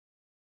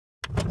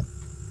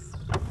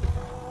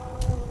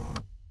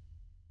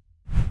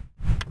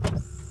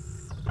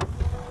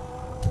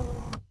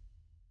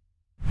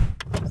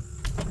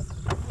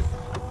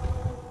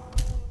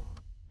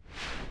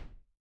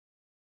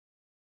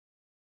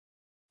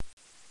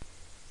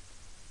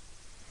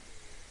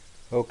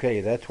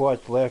Okay, that's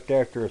what's left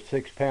after a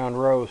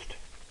 6-pound roast,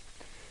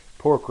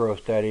 pork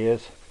roast that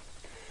is.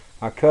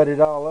 I cut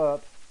it all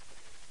up.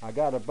 I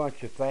got a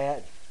bunch of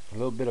fat, a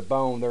little bit of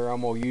bone there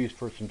I'm going to use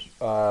for some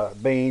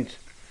beans.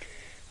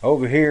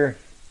 Over here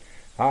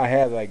I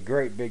have a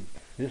great big,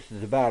 this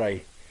is about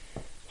a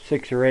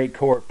 6 or 8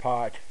 quart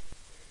pot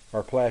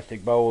or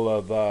plastic bowl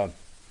of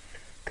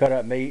cut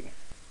up meat.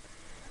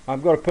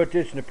 I'm going to put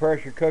this in the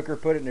pressure cooker,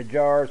 put it in the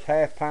jars,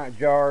 1/2 pint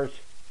jars.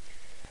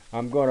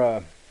 I'm going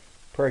to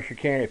pressure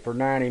can it for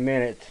 90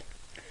 minutes.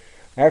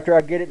 After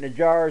I get it in the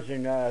jars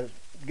and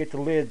get the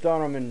lids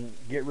on them and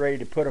get ready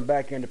to put them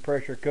back in the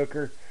pressure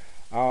cooker,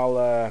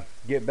 I'll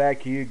get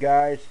back to you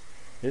guys.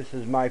 This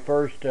is my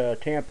first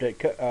attempt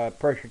at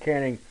pressure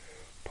canning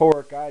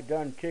pork. I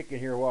done chicken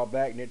here a while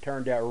back and it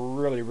turned out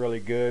really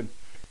good,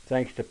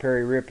 thanks to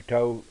Perry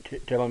Ripito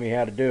telling me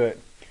how to do it.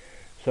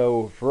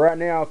 So for right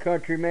now,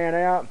 country man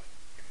out.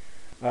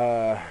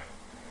 A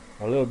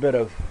little bit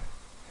of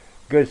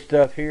good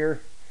stuff here.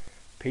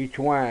 Peach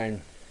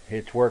wine,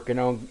 it's working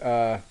on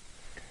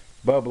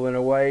bubbling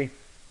away,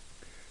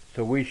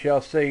 so we shall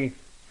see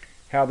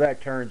how that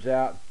turns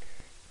out.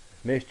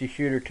 Misty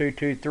Shooter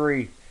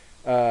 223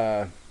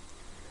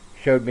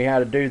 showed me how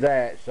to do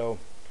that. So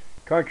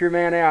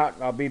countryman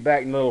out. I'll be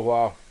back in a little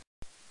while.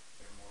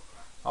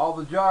 All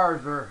the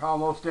jars are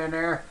almost in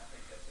there.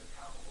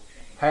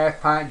 1/2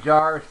 pint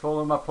jars full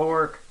of my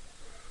pork.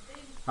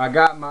 I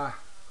got my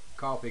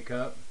coffee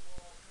cup.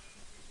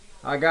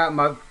 I got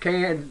my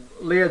can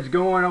lids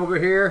going over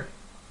here.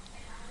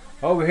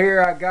 Over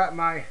here I got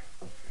my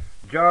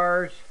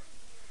jars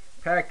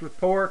packed with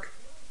pork.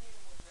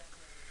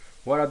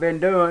 What I've been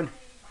doing,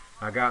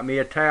 I got me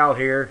a towel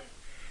here.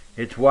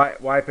 It's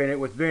wiping it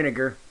with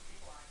vinegar.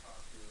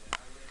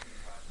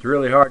 It's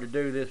really hard to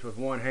do this with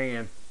one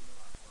hand.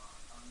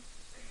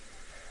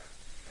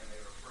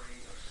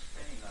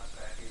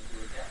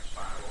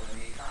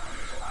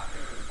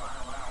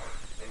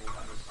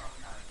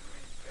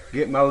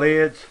 Get my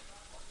lids.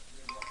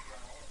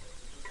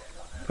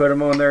 Put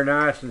them on there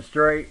nice and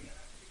straight.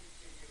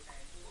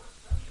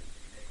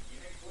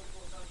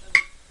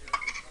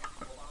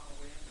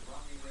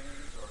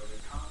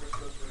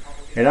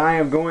 And I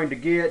am going to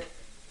get,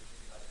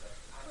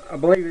 I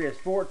believe it is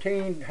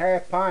 14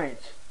 half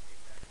pints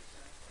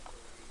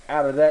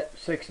out of that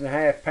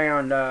 6.5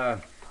 pound,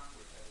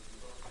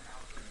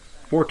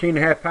 14 and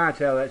a half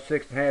pints out of that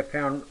 6.5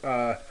 pound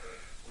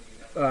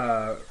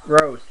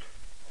roast.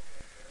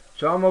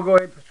 So I'm going to go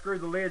ahead and screw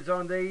the lids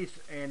on these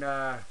and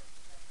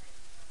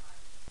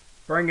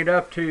bring it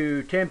up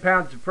to 10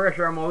 pounds of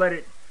pressure. I'm going to let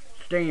it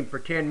steam for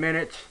 10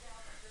 minutes.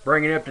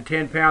 Bring it up to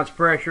 10 pounds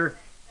pressure.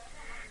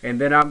 And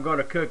then I'm going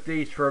to cook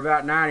these for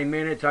about 90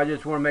 minutes. I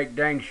just want to make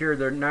dang sure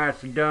they're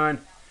nice and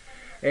done.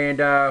 And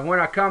when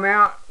they come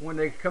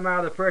out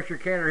of the pressure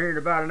canner here in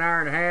about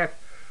 1.5 hours,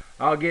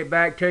 I'll get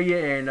back to you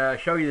and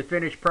show you the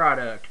finished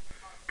product.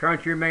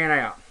 Countryman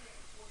out.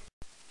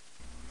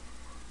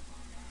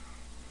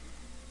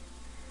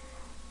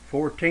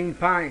 14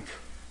 pints,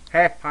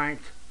 half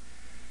pints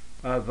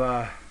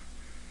of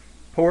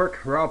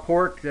pork, raw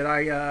pork that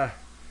I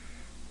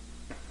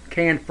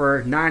canned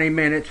for 90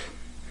 minutes.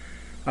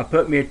 I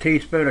put me a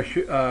teaspoon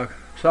of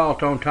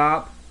salt on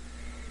top.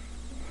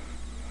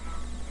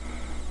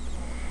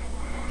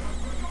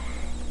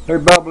 They're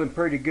bubbling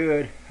pretty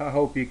good. I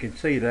hope you can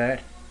see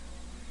that.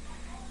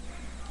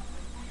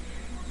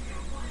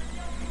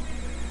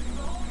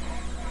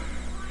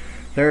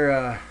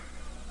 They're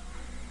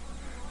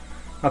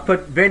I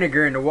put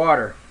vinegar in the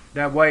water.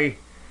 That way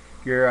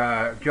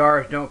your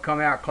jars don't come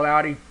out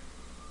cloudy.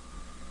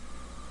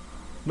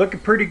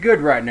 Looking pretty good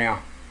right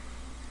now.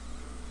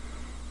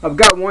 I've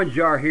got one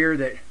jar here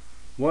that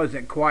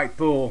wasn't quite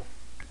full.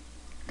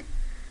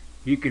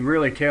 You can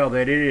really tell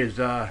that it is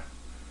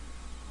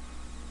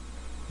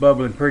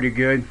bubbling pretty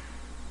good.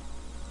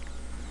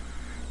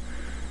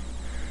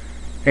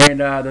 And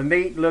the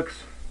meat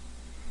looks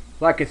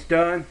like it's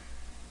done.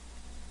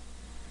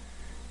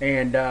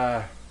 And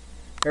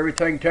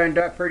everything turned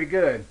out pretty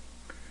good.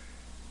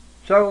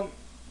 So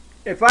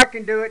if I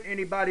can do it,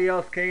 anybody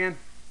else can.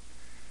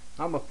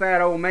 I'm a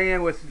fat old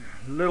man with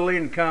little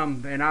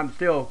income and I'm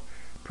still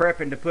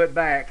prepping to put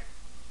back,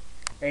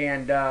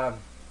 and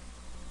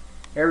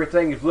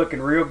everything is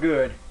looking real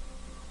good.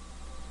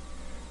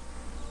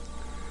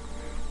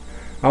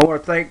 I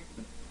want to thank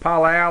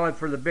Paula Allen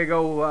for the big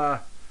old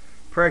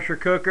pressure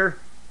cooker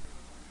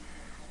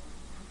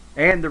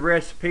and the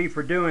recipe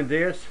for doing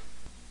this,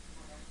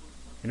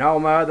 and all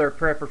my other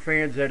prepper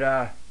friends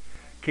that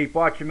keep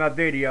watching my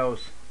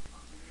videos.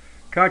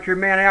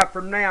 Countryman out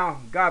from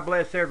now. God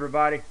bless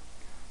everybody.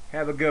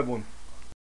 Have a good one.